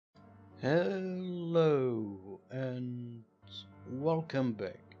Hello and welcome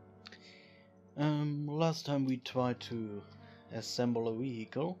back. Last time we tried to assemble a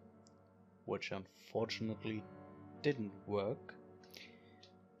vehicle, which unfortunately didn't work.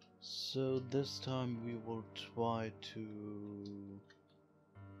 So this time we will try to,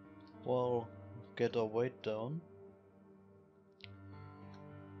 well, get our weight down.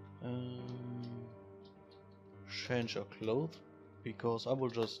 Change our clothes, because I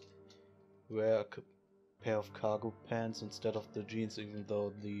will just wear a pair of cargo pants instead of the jeans, even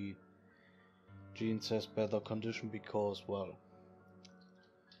though the jeans has better condition, because, well,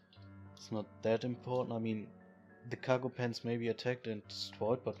 it's not that important. I mean, the cargo pants may be attacked and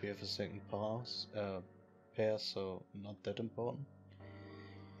destroyed, but we have a second pair, so not that important.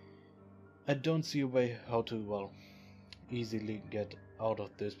 I don't see a way how to, well, easily get out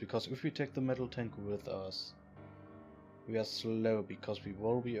of this, because if we take the metal tank with us, we are slow because we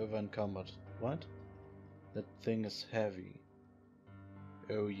will be over encumbered. What? That thing is heavy.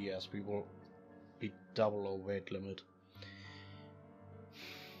 Oh yes, we will be double our weight limit.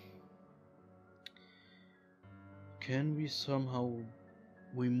 Can we somehow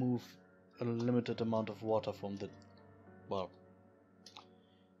remove a limited amount of water from the, well,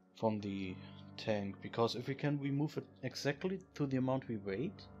 from the tank? Because if we can remove it exactly to the amount we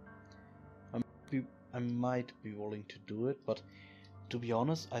weigh, I might be willing to do it, but to be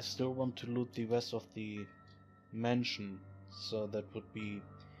honest, I still want to loot the rest of the mansion, so that would be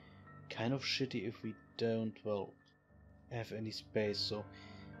kind of shitty if we don't, well, have any space. So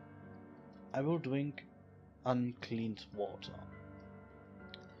I will drink uncleaned water.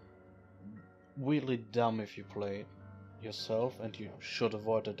 Really dumb if you play yourself, and you should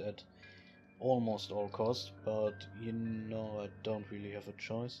avoid it at almost all costs, but you know, I don't really have a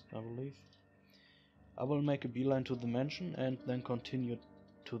choice, I believe. I will make a beeline to the mansion and then continue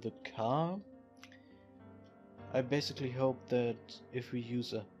to the car. I basically hope that if we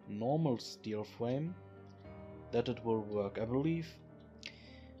use a normal steel frame, that it will work. I believe...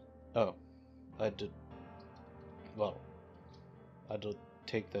 Oh, I did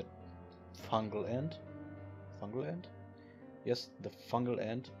take that fungal end. Fungal end? Yes, the fungal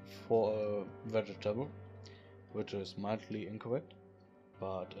end for a vegetable, which is mildly incorrect,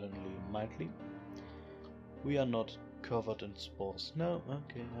 but only mildly. We are not covered in spores. No,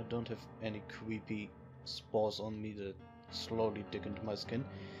 okay, I don't have any creepy spores on me that slowly dig into my skin.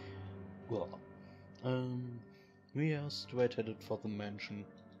 Well, we are straight headed for the mansion.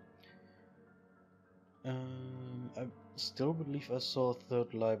 I still believe I saw a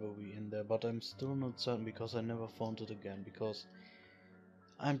third library in there, but I'm still not certain because I never found it again, because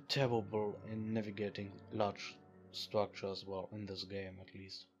I'm terrible in navigating large structures, well, in this game at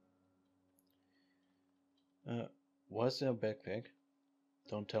least. Why is there a backpack?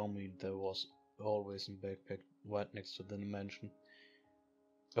 Don't tell me there was always a backpack right next to the mansion.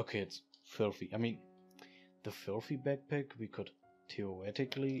 Okay, it's filthy. I mean, the filthy backpack we could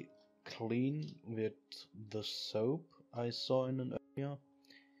theoretically clean with the soap I saw in an earlier,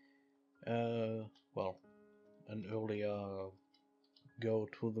 well, an earlier go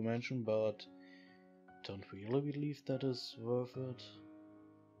to the mansion, but don't really believe that is worth it.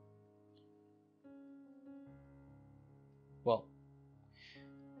 Well,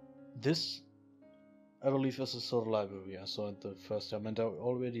 this, I believe, is a sort of library I saw it the first time, and I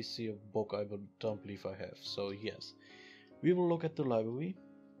already see a book I don't believe I have, so yes. We will look at the library.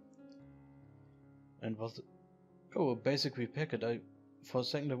 And was it? Oh, a basic repacket. For a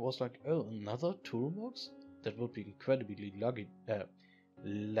second I was like, oh, another toolbox? That would be incredibly laggy.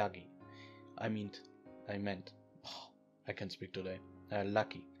 I meant, I can speak today.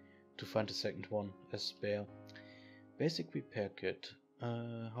 Lucky to find a second one as spare. Basic repair kit.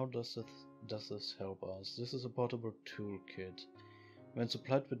 How does this help us? This is a portable toolkit. When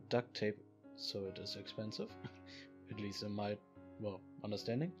supplied with duct tape, so it is expensive, at least in my, well,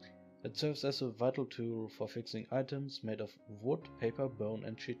 understanding. It serves as a vital tool for fixing items made of wood, paper, bone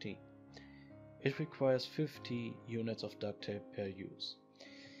and chitin. It requires 50 units of duct tape per use.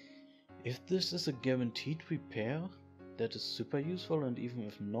 If this is a guaranteed repair, that is super useful, and even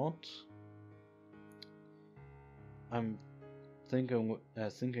if not, I'm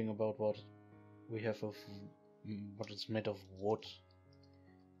thinking about what we have of what is made of wood.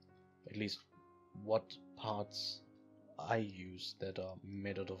 At least what parts I use that are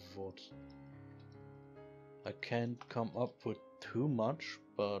made out of wood. I can't come up with too much,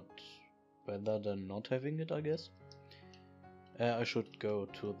 but better than not having it, I guess. I should go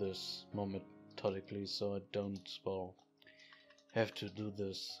to this more methodically, so I don't, well, have to do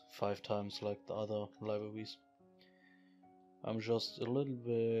this 5 times like the other libraries. I'm just a little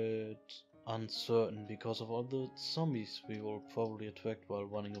bit uncertain because of all the zombies we will probably attract while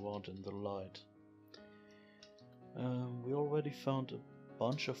running around in the light. We already found a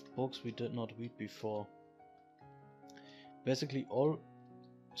bunch of books we did not read before. Basically all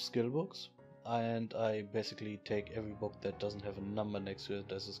skill books, and I basically take every book that doesn't have a number next to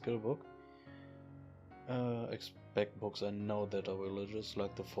it as a skill book. Expect books I know that are religious,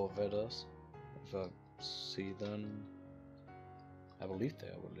 like the Four Vedas. If I see them, I believe they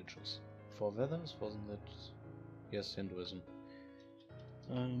are religious. Four Vedas, wasn't it? Yes, Hinduism.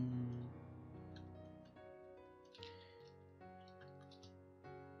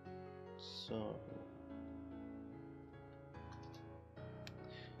 So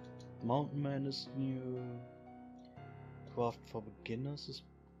Mountain Man is new. Craft for Beginners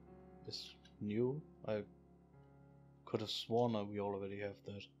is new. I could have sworn that we already have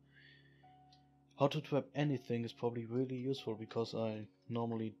that. How to trap anything is probably really useful because I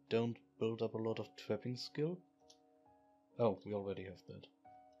normally don't build up a lot of trapping skill. Oh, we already have that.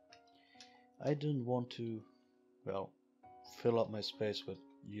 I didn't want to, well, fill up my space with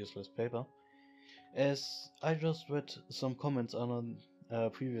useless paper, as I just read some comments on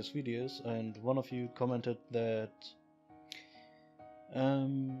previous videos, and one of you commented that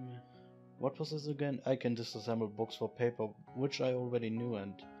what was this again? I can disassemble books for paper, which I already knew,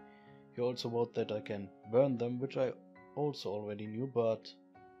 and he also wrote that I can burn them, which I also already knew, but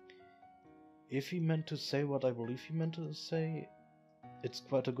if he meant to say what I believe he meant to say, it's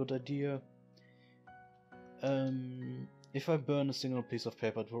quite a good idea. If I burn a single piece of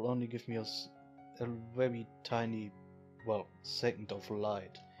paper, it will only give me a very tiny, well, second of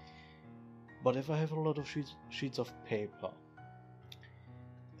light. But if I have a lot of sheets of paper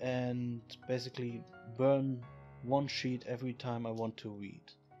and basically burn one sheet every time I want to read,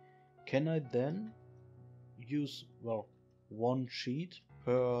 can I then use, well, one sheet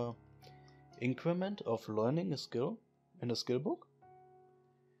per increment of learning a skill in a skill book?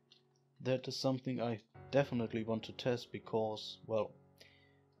 That is something I definitely want to test because, well,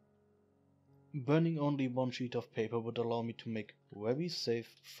 burning only one sheet of paper would allow me to make very safe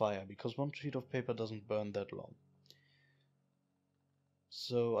fire, because one sheet of paper doesn't burn that long.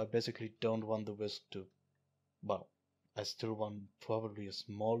 So I basically don't want the risk to, well, I still want probably a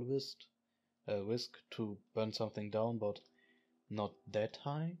small risk to burn something down, but not that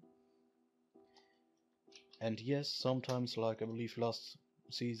high. And yes, sometimes, like I believe last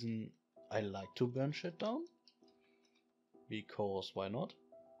season, I like to burn shit down, because why not?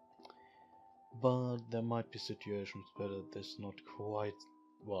 But there might be situations where that is not quite,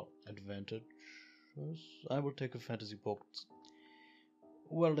 well, advantageous. I will take a fantasy book.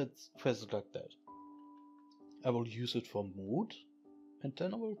 Well, let's phrase it like that. I will use it for mood, and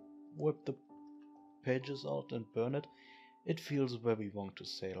then I will whip the pages out and burn it. It feels very wrong to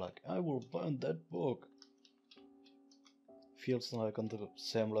say, like, I will burn that book. Feels like on the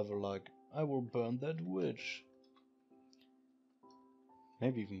same level like, I will burn that witch.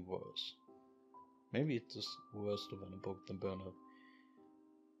 Maybe even worse. Maybe it's just worse to burn a book than burn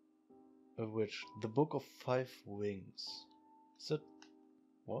a witch. The Book of Five Wings. Is that...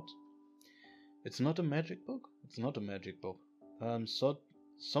 what? It's not a magic book? It's not a magic book.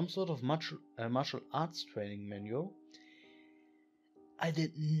 Some sort of martial arts training manual. I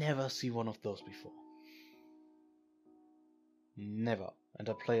did never see one of those before. Never. And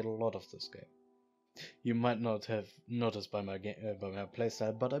I played a lot of this game. You might not have noticed by my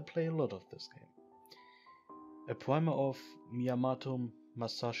playstyle, but I play a lot of this game. A primer of Miyamoto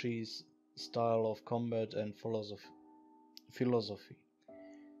Masashi's style of combat and philosophy.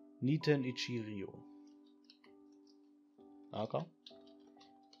 Niten Ichiryo. Okay.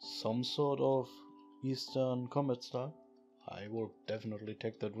 Some sort of Eastern combat style. I will definitely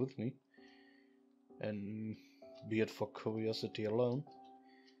take that with me. And be it for curiosity alone.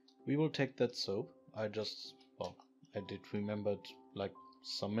 We will take that soap. I did remember it like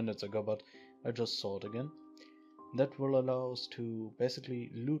some minutes ago, but I just saw it again. That will allow us to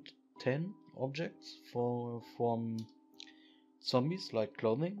basically loot 10 objects from zombies, like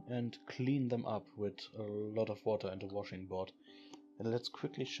clothing, and clean them up with a lot of water and a washing board. And let's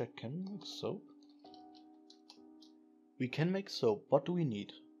quickly check, can we make soap? We can make soap. What do we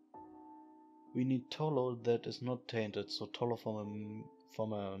need? We need tallow that is not tainted, so tallow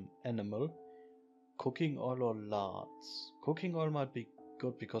from an animal. Cooking oil or lards. Cooking oil might be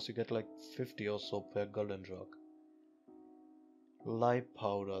good because you get like 50 or so per gallon jug. Lye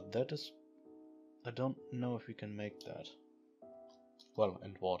powder, that is... I don't know if we can make that. Well,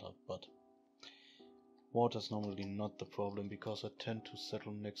 and water, but water's normally not the problem because I tend to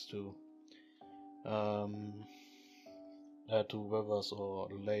settle next to a to rivers or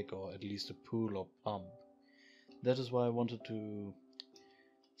a lake or at least a pool or pump. That is why I wanted to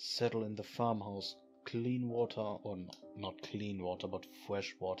settle in the farmhouse. Clean water, or not clean water, but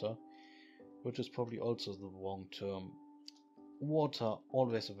fresh water, which is probably also the wrong term. Water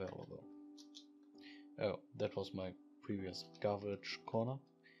always available. Oh, that was my previous garbage corner.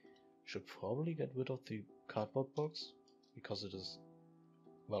 Should probably get rid of the cardboard box, because it is,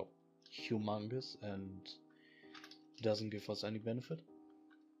 well, humongous and doesn't give us any benefit.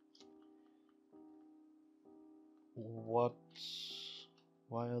 What?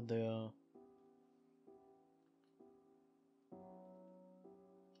 Why are there...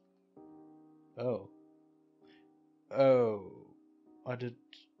 Oh. Oh. I did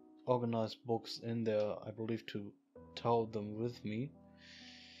organize books in there, I believe, to tow them with me.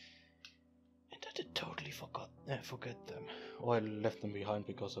 And I did totally forget them. Or I left them behind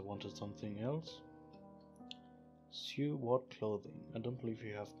because I wanted something else. Sew what clothing? I don't believe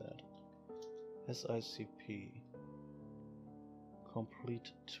you have that. SICP.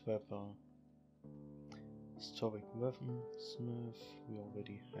 Complete Trapper. Historic Weapon Smith. We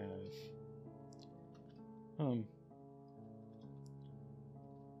already have.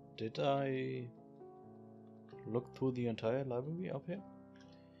 Did I look through the entire library up here?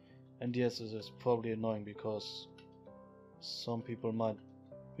 And yes, it is probably annoying because some people might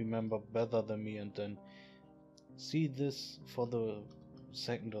remember better than me and then see this for the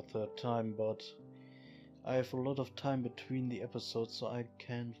second or third time, but I have a lot of time between the episodes, so I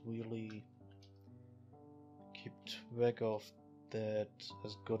can't really keep track of that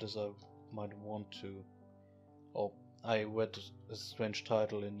as good as I might want to. Oh, I read a strange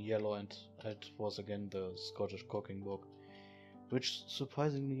title in yellow, and it was again the Scottish cooking book, which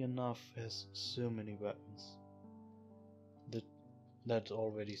surprisingly enough has so many weapons. That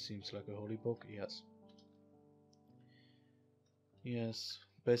already seems like a holy book, yes. Yes,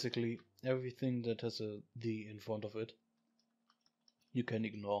 basically everything that has a D in front of it, you can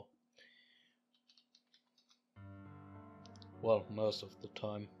ignore. Well, most of the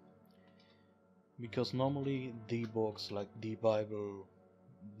time. Because normally the books, like the Bible,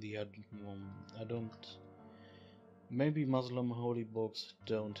 I don't... Maybe Muslim holy books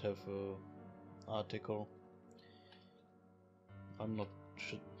don't have a article. I'm not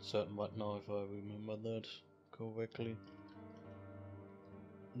certain right now if I remember that correctly.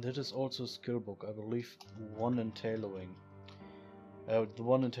 That is also a skill book, I believe, one in tailoring. The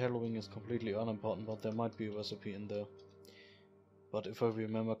one in tailoring is completely unimportant, but there might be a recipe in there. But if I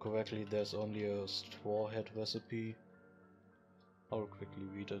remember correctly, there's only a straw hat recipe. I'll quickly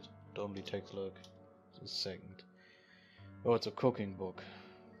read it. It only takes like a second. Oh, it's a cooking book.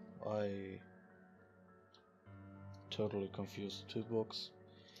 I totally confused two books.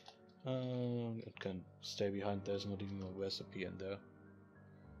 It can stay behind, there's not even a recipe in there.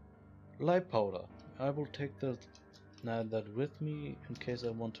 Lye powder. I will take that with me in case I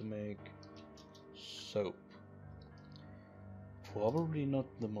want to make soap. Probably not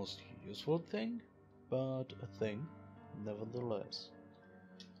the most useful thing, but a thing, nevertheless.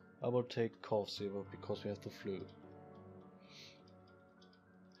 I will take cough syrup because we have the flu.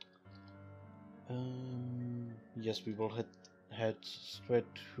 Yes, we will head straight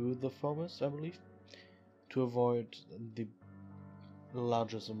to the forest, I believe, to avoid the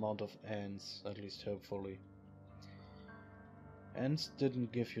largest amount of ants, at least hopefully. Ants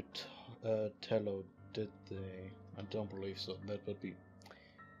didn't give you tallow, did they? I don't believe so. That would be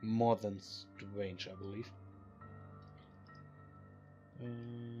more than strange, I believe.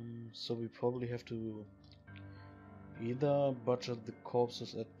 So we probably have to either butcher the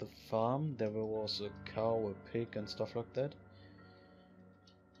corpses at the farm. There was a cow, a pig and stuff like that.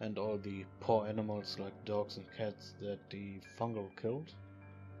 And all the poor animals like dogs and cats that the fungal killed.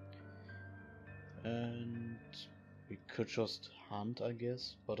 And we could just hunt, I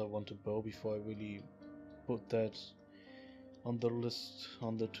guess, but I want a bow before I really put that on the list,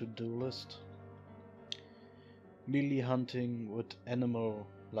 on the to-do list. Melee hunting with animal,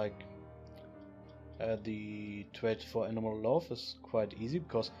 like the trait for animal love is quite easy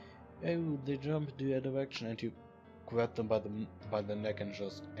because they jump in your direction and you grab them by the neck and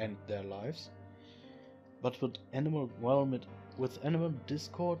just end their lives. But with animal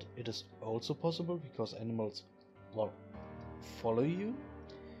discord, it is also possible because animals, well, follow you,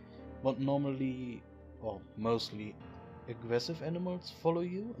 but normally, or mostly, aggressive animals follow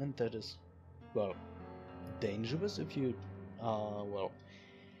you, and that is, well, dangerous if you are, well,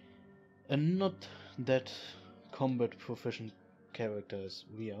 a not that combat proficient character as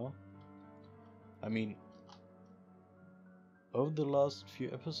we are. I mean, over the last few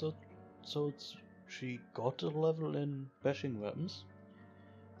episodes, she got a level in bashing weapons,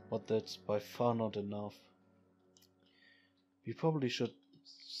 but that's by far not enough. We probably should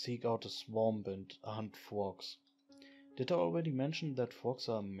seek out a swamp and hunt frogs. Did I already mention that frogs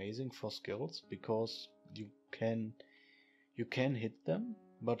are amazing for skills, because you can hit them,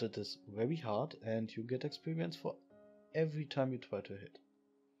 but it is very hard and you get experience for every time you try to hit.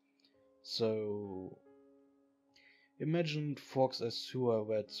 So imagine frogs as sewer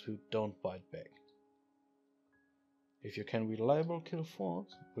rats who don't bite back. If you can reliably kill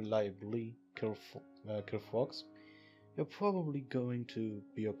frogs, you're probably going to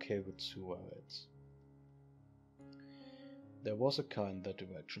be okay with sewer rats. There was a car in that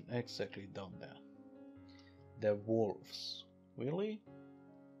direction, exactly down there. They're wolves. Really?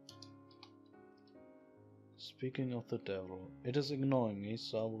 Speaking of the devil, it is ignoring me,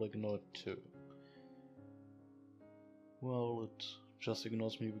 so I will ignore it too. Well, it just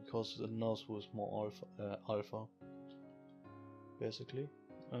ignores me because it knows who is more alpha. Basically.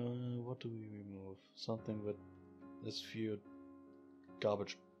 What do we remove? Something with as few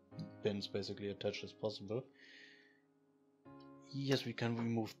garbage bins basically attached as possible. Yes, we can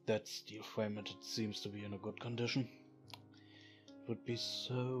remove that steel frame, and it seems to be in a good condition. It would be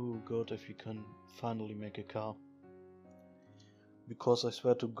so good if we can finally make a car. Because I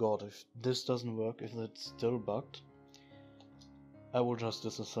swear to God, if this doesn't work, if it's still bugged, I will just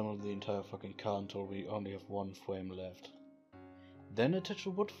disassemble the entire fucking car until we only have one frame left. Then attach a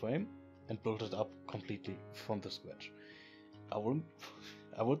wood frame and build it up completely from the scratch. I would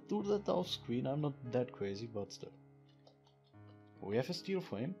do that off screen, I'm not that crazy, but still. We have a steel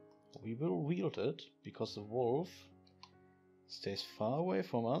frame, we will wield it, because the wolf stays far away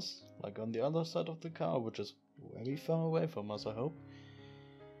from us, like on the other side of the car, which is very far away from us, I hope.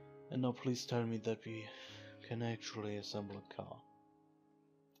 And now please tell me that we can actually assemble a car.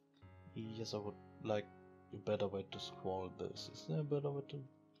 Yes, I would like a better way to scroll this. Is there a better way to...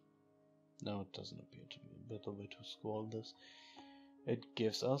 No, it doesn't appear to be a better way to scroll this. It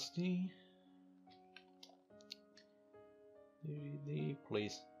gives us the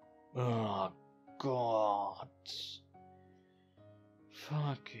please. Oh God.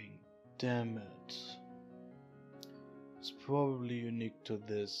 Fucking damn it. It's probably unique to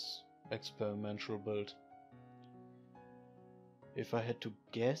this experimental build. If I had to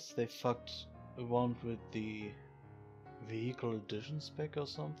guess, they fucked around with the vehicle edition spec or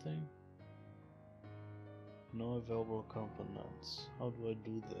something. No available components. How do I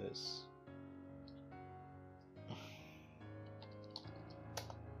do this?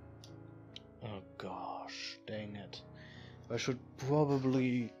 Oh gosh, dang it. I should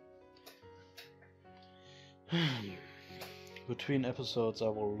probably... Between episodes I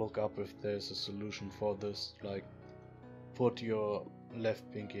will look up if there's a solution for this, like put your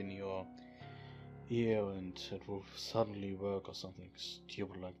left pinky in your ear and it will suddenly work or something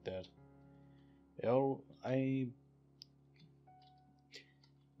stupid like that.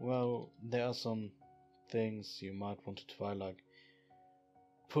 Well, there are some things you might want to try, like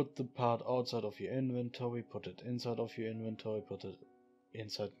put the part outside of your inventory, put it inside of your inventory, put it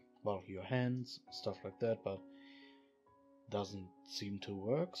inside, well, your hands, stuff like that, but doesn't seem to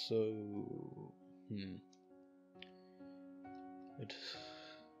work, so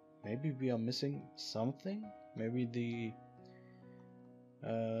maybe we are missing something. Maybe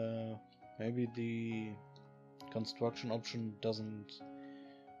the construction option doesn't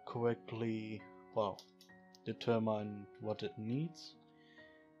correctly, well, determine what it needs.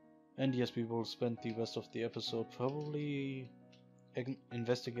 And yes, we will spend the rest of the episode probably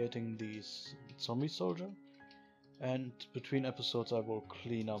investigating this zombie soldier, and between episodes I will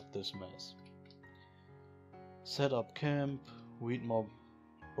clean up this mess. Set up camp, read more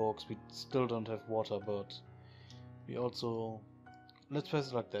books. We still don't have water, but we also... Let's phrase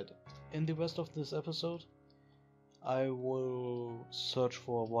it like that. In the rest of this episode, I will search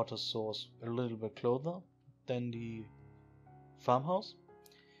for a water source a little bit closer than the farmhouse.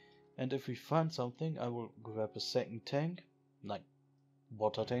 And if we find something, I will grab a second tank, like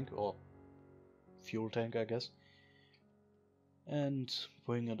water tank or fuel tank, I guess, and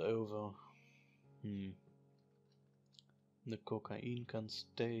bring it over. The cocaine can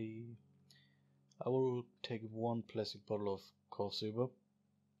stay. I will take one plastic bottle of cough syrup.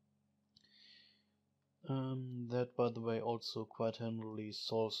 That, by the way, also quite handily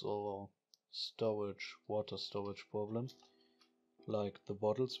solves our water storage problem. Like the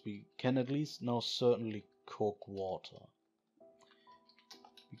bottles, we can at least now certainly cook water.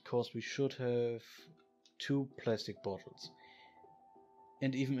 Because we should have 2 plastic bottles.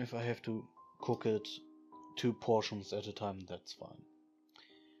 And even if I have to cook it 2 portions at a time, that's fine.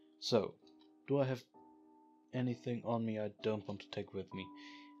 So, Do I have anything on me I don't want to take with me?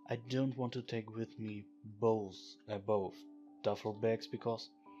 I don't want to take with me both duffel bags because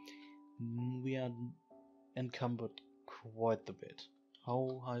we are encumbered quite a bit.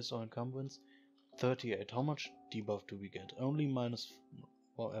 How high is our encumbrance? 38. How much debuff do we get? Only minus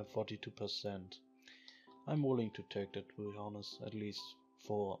 42%. I'm willing to take that, to be honest, at least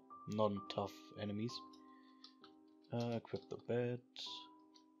for non-tough enemies. Equip the bed.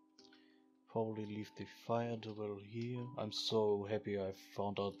 Probably leave the fire duel here. I'm so happy I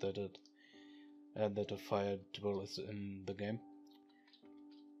found out that that a fire duel is in the game.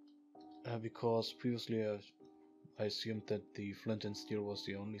 Because previously I assumed that the flint and steel was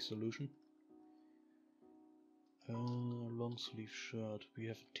the only solution. Long sleeve shirt. We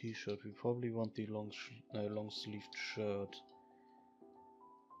have a t-shirt. We probably want the long sleeved shirt.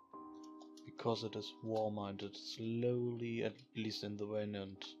 Because it is warmer and it slowly, at least in the rain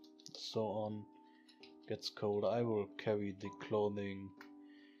and so on, gets cold. I will carry the clothing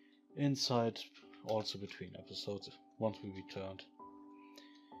inside also between episodes once we returned.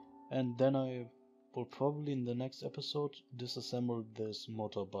 And then I will probably in the next episode disassemble this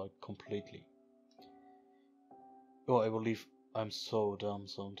motorbike completely. Oh, I believe I'm so dumb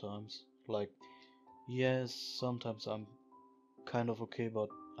sometimes. Like, yes, sometimes I'm kind of okay, but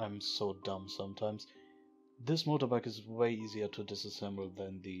I'm so dumb sometimes. This motorbike is way easier to disassemble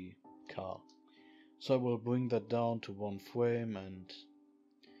than the car. So I will bring that down to one frame and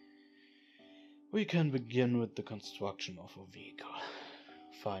we can begin with the construction of a vehicle.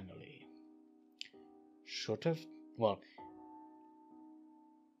 Finally. Should have... well,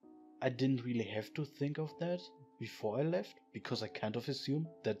 I didn't really have to think of that before I left, because I kind of assumed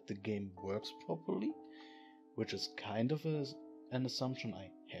that the game works properly, which is kind of an assumption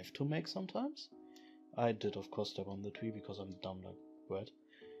I have to make sometimes. I did of course step on the tree because I'm dumb like bread.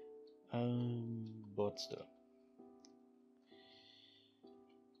 But still.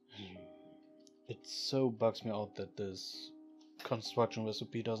 It so bugs me out that this construction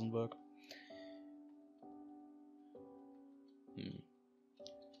recipe doesn't work.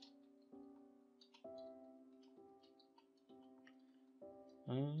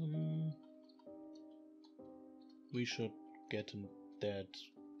 We should get that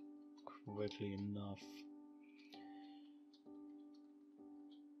quickly enough.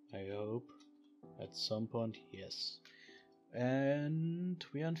 I hope. At some point, yes. And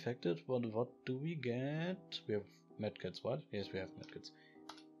we are infected. What do we get? We have medkits, what? Yes, we have medkits.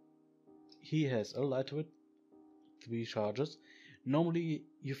 He has a lighter with 3 charges. Normally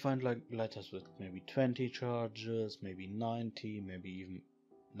you find like lighters with maybe 20 charges, maybe 90, maybe even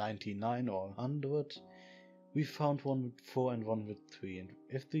 99 or 100. We found one with 4 and one with 3, and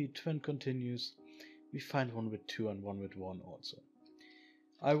if the trend continues, we find one with 2 and one with 1 also.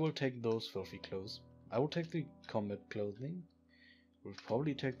 I will take those filthy clothes. I will take the combat clothing. We'll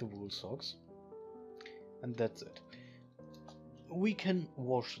probably take the wool socks. And that's it. We can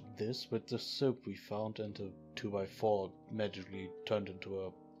wash this with the soap we found, and a 2x4 magically turned into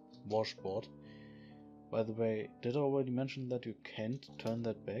a washboard. By the way, did I already mention that you can't turn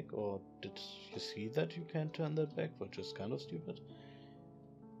that back, or did you see that you can't turn that back, which is kind of stupid?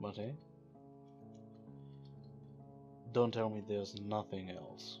 But hey. Don't tell me there's nothing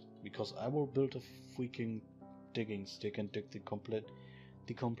else, because I will build a freaking digging stick and dig the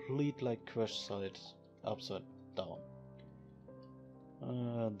complete like crash site upside down.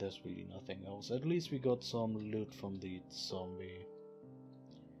 There's really nothing else. At least we got some loot from the zombie.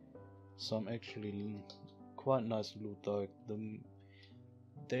 Some actually quite nice loot, like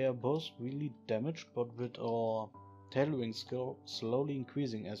they are both really damaged, but with our tailoring skill slowly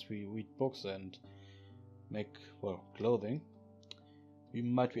increasing as we read books and make, well, clothing, we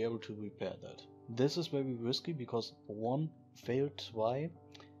might be able to repair that. This is very risky because one failed try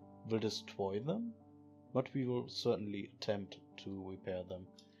will destroy them, but we will certainly attempt to repair them.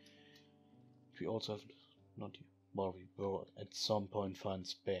 We also have not, well, we will at some point find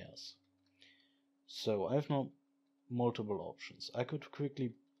spares. So I have now multiple options. I could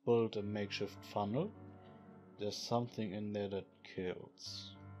quickly build a makeshift funnel. There's something in there that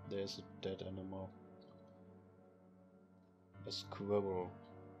kills. There's a dead animal. A squirrel.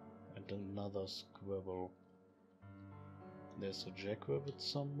 And another squirrel. There's a jackrabbit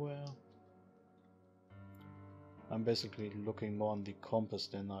somewhere. I'm basically looking more on the compass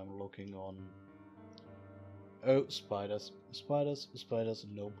than I'm looking on... oh, spiders. Spiders, spiders,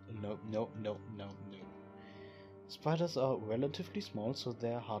 nope, nope, nope, nope, nope, nope. Spiders are relatively small, so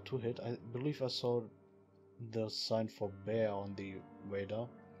they're hard to hit. I believe I saw the sign for bear on the radar.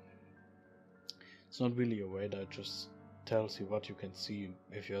 It's not really a radar, just tells you what you can see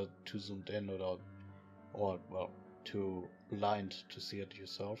if you're too zoomed in or well, too blind to see it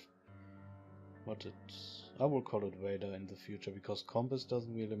yourself. But I will call it radar in the future, because compass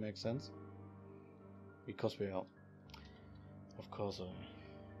doesn't really make sense. Because we are, of course, I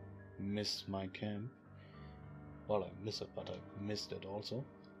missed my camp. Well, I miss it, but I missed it also.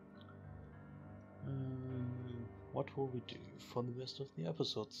 What will we do for the rest of the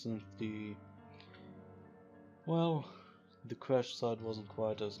episode, since the crash site wasn't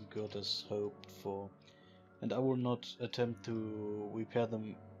quite as good as hoped for, and I will not attempt to repair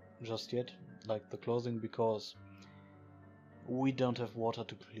them just yet, like the clothing, because we don't have water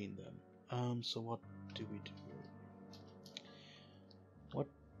to clean them. So what do we do?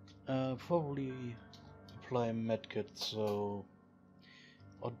 Probably apply a medkit, so,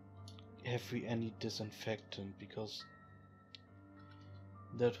 or have we any disinfectant, because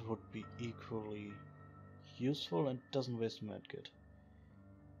that would be equally useful and doesn't waste medkit.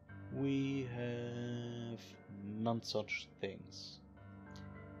 We have none such things.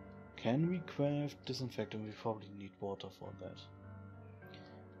 Can we craft disinfectant? We probably need water for that.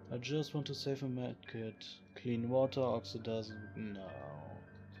 I just want to save a medkit. Clean water, oxidizing. No.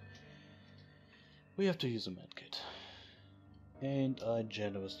 We have to use a medkit. Ain't I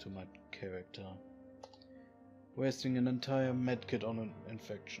generous to my character? Wasting an entire medkit on an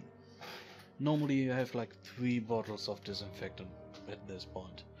infection. Normally you have like 3 bottles of disinfectant at this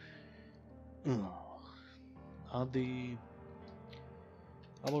point. I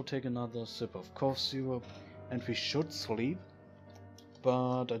will take another sip of cough syrup, and we should sleep,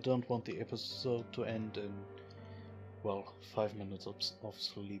 but I don't want the episode to end in, well, 5 minutes of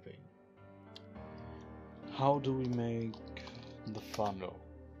sleeping. How do we make the funnel?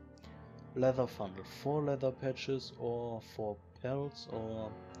 Leather funnel. 4 leather patches or 4 pelts,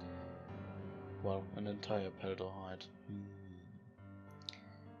 or, well, an entire pelt or hide.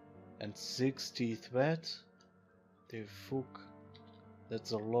 And 60 thread? The fuck?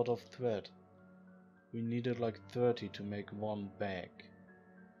 That's a lot of thread. We needed like 30 to make 1 bag.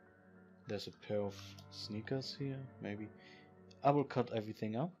 There's a pair of sneakers here, maybe. I will cut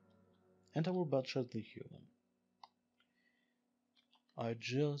everything up, and I will budgetly heal them.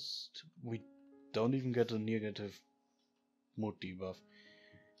 We don't even get a negative mood debuff.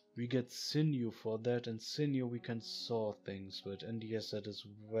 We get sinew for that, and sinew we can saw things with, and yes, that is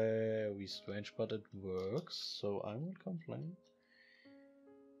very strange, but it works, so I won't complain.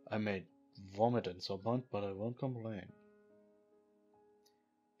 I may vomit in some point, but I won't complain.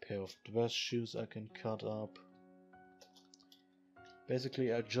 Pair of dress shoes I can cut up.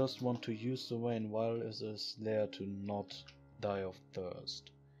 Basically, I just want to use the rain while it is there to not die of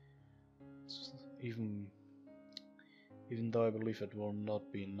thirst. Even though I believe it will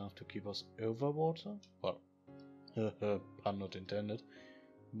not be enough to keep us over water. Well, pun not intended.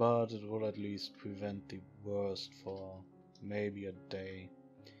 But it will at least prevent the worst for maybe a day.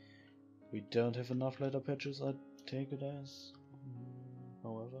 We don't have enough leather patches, I take it as.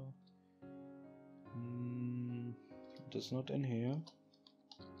 However, it is not in here.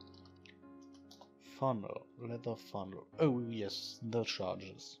 Funnel, leather funnel. Oh yes, the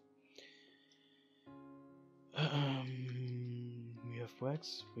charges. We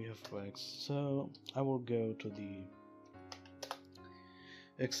have wax, so I will go to the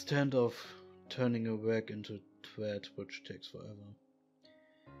extent of turning a wax into thread, which takes forever.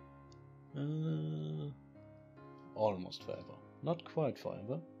 Almost forever. Not quite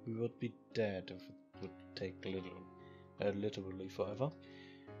forever. We would be dead if it would take literally forever.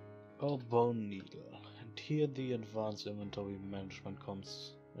 Oh, bone needle. And here the advanced inventory management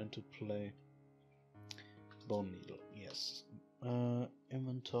comes into play. Bone needle, yes.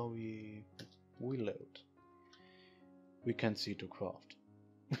 Inventory reload. We can see to craft.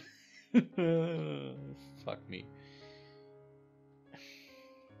 Fuck me.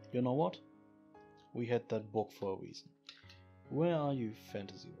 You know what? We had that book for a reason. Where are you,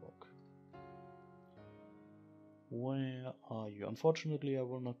 Fantasy Rock? Where are you? Unfortunately, I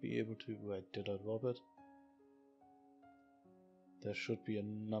will not be able to. Wait, did I drop it? There should be a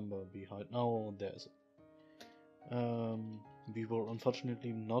number behind. No, there's it. We will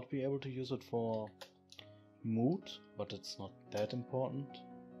unfortunately not be able to use it for mood, but it's not that important.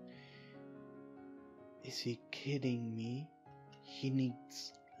 Is he kidding me? He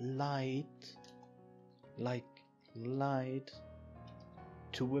needs light, like light,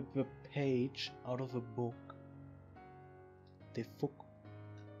 to rip a page out of a book. The fuck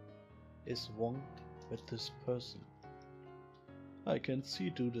is wrong with this person? I can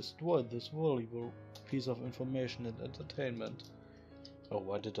see to destroy this valuable piece of information and entertainment. Oh,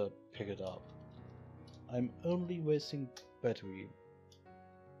 why did I pick it up? I'm only wasting battery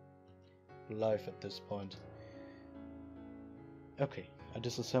life at this point. Okay, I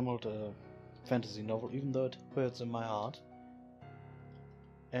disassembled a fantasy novel, even though it hurts in my heart.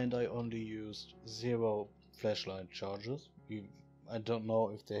 And I only used 0 flashlight charges. I don't know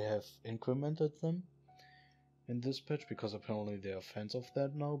if they have incremented them in this patch, because apparently they are fans of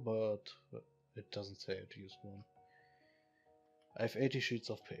that now, but it doesn't say it used one. I have 80 sheets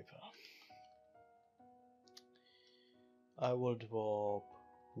of paper. I will drop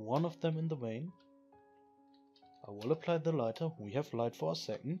one of them in the vein. I will apply the lighter. We have light for a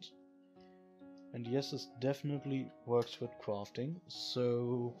second. And yes, this definitely works with crafting.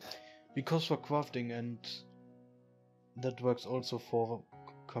 So, because for crafting, and that works also for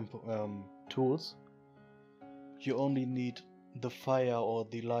tools, you only need the fire or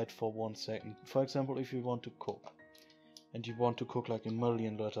the light for 1 second. For example, if you want to cook, and you want to cook like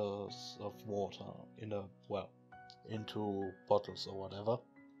 1,000,000 liters of water in a, well, into bottles or whatever,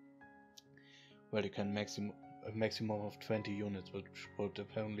 well, you can a maximum of 20 units, which would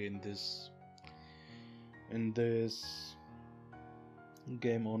apparently in this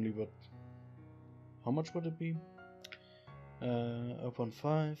game only would, how much would it be?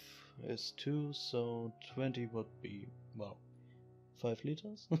 0.5 is 2, so 20 would be, well, 5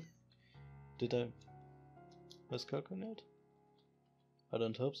 liters? Did I miscalculate? I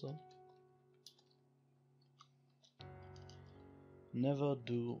don't hope so. Never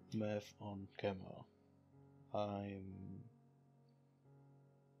do math on camera. I'm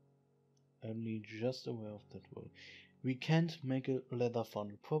only just aware of that word. We can't make a leather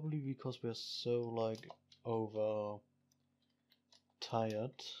funnel, probably because we're so like over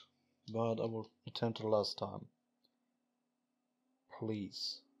tired, but I will attempt it last time.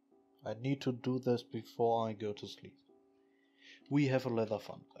 Please. I need to do this before I go to sleep. We have a leather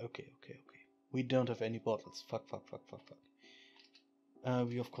funnel. Okay. We don't have any bottles. Fuck.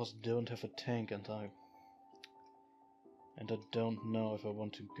 We of course don't have a tank, and I don't know if I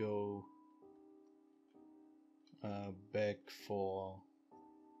want to go back for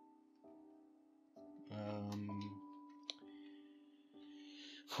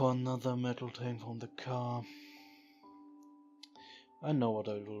another metal tank from the car. I know what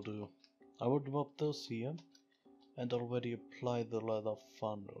I will do. I will drop those here and already apply the leather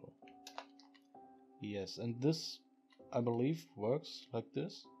funnel. Yes, and this, I believe, works like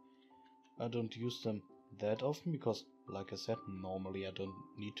this. I don't use them that often because, like I said, normally I don't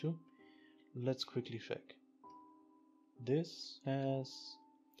need to. Let's quickly check. This has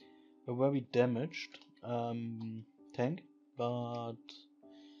a very damaged tank, but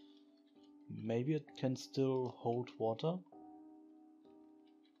maybe it can still hold water.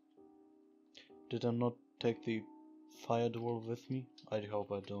 Did I not take the fire duel with me? I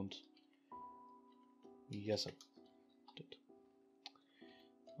hope I don't. Yes, I did.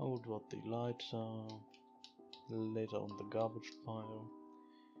 I will drop the lighter later on the garbage pile.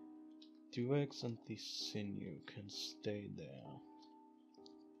 The wax and the sinew can stay there.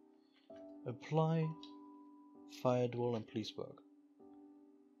 Apply fire duel and please work.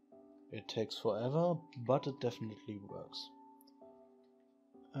 It takes forever, but it definitely works.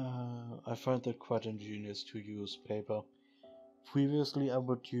 I find that quite ingenious to use paper. Previously I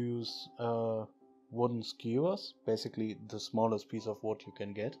would use wooden skewers, basically the smallest piece of wood you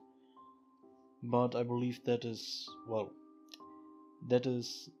can get. But I believe that is, well, that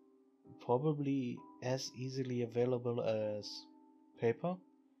is probably as easily available as paper,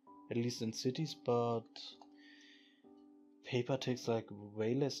 at least in cities, but paper takes like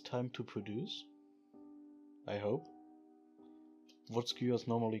way less time to produce, I hope. Wood skewers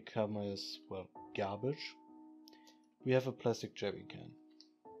normally come as, well, garbage. We have a plastic jerry can.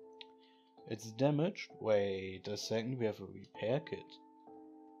 It's damaged. Wait a second, we have a repair kit.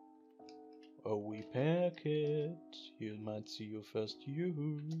 A repair kit. You might see your first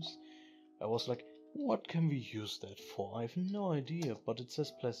use. I was like, what can we use that for? I have no idea, but it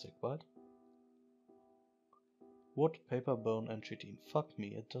says plastic, right? Wood, paper, bone, and chitin. Fuck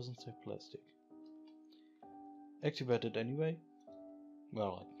me, it doesn't say plastic. Activate it anyway.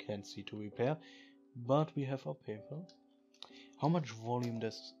 Well, I can't see to repair, but we have our paper. How much volume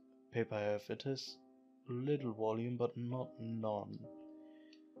does paper have? It has little volume, but not none.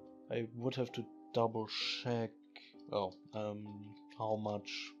 I would have to double check, well, how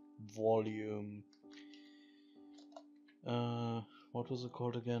much volume, what was it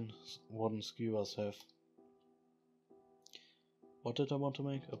called again? Wooden skewers have. What did I want to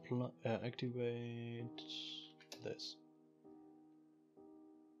make? Activate this.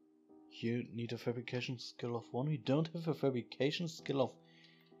 You need a fabrication skill of 1. We don't have a fabrication skill of...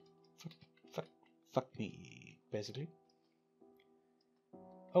 fuck me, basically.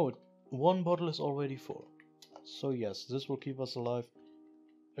 Oh, one bottle is already full. So yes, this will keep us alive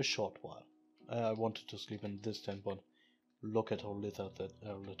a short while. I wanted to sleep in this tent, but look at how littered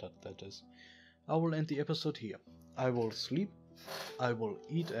that is. I will end the episode here. I will sleep, I will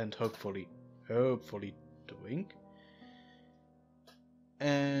eat and hopefully drink.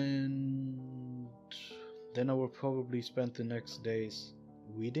 And then I will probably spend the next days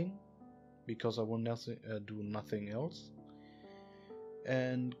reading, because I will do nothing else.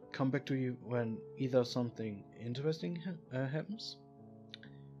 And come back to you when either something interesting happens,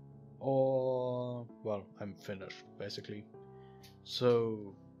 or, well, I'm finished, basically.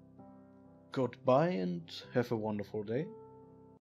 So, goodbye and have a wonderful day.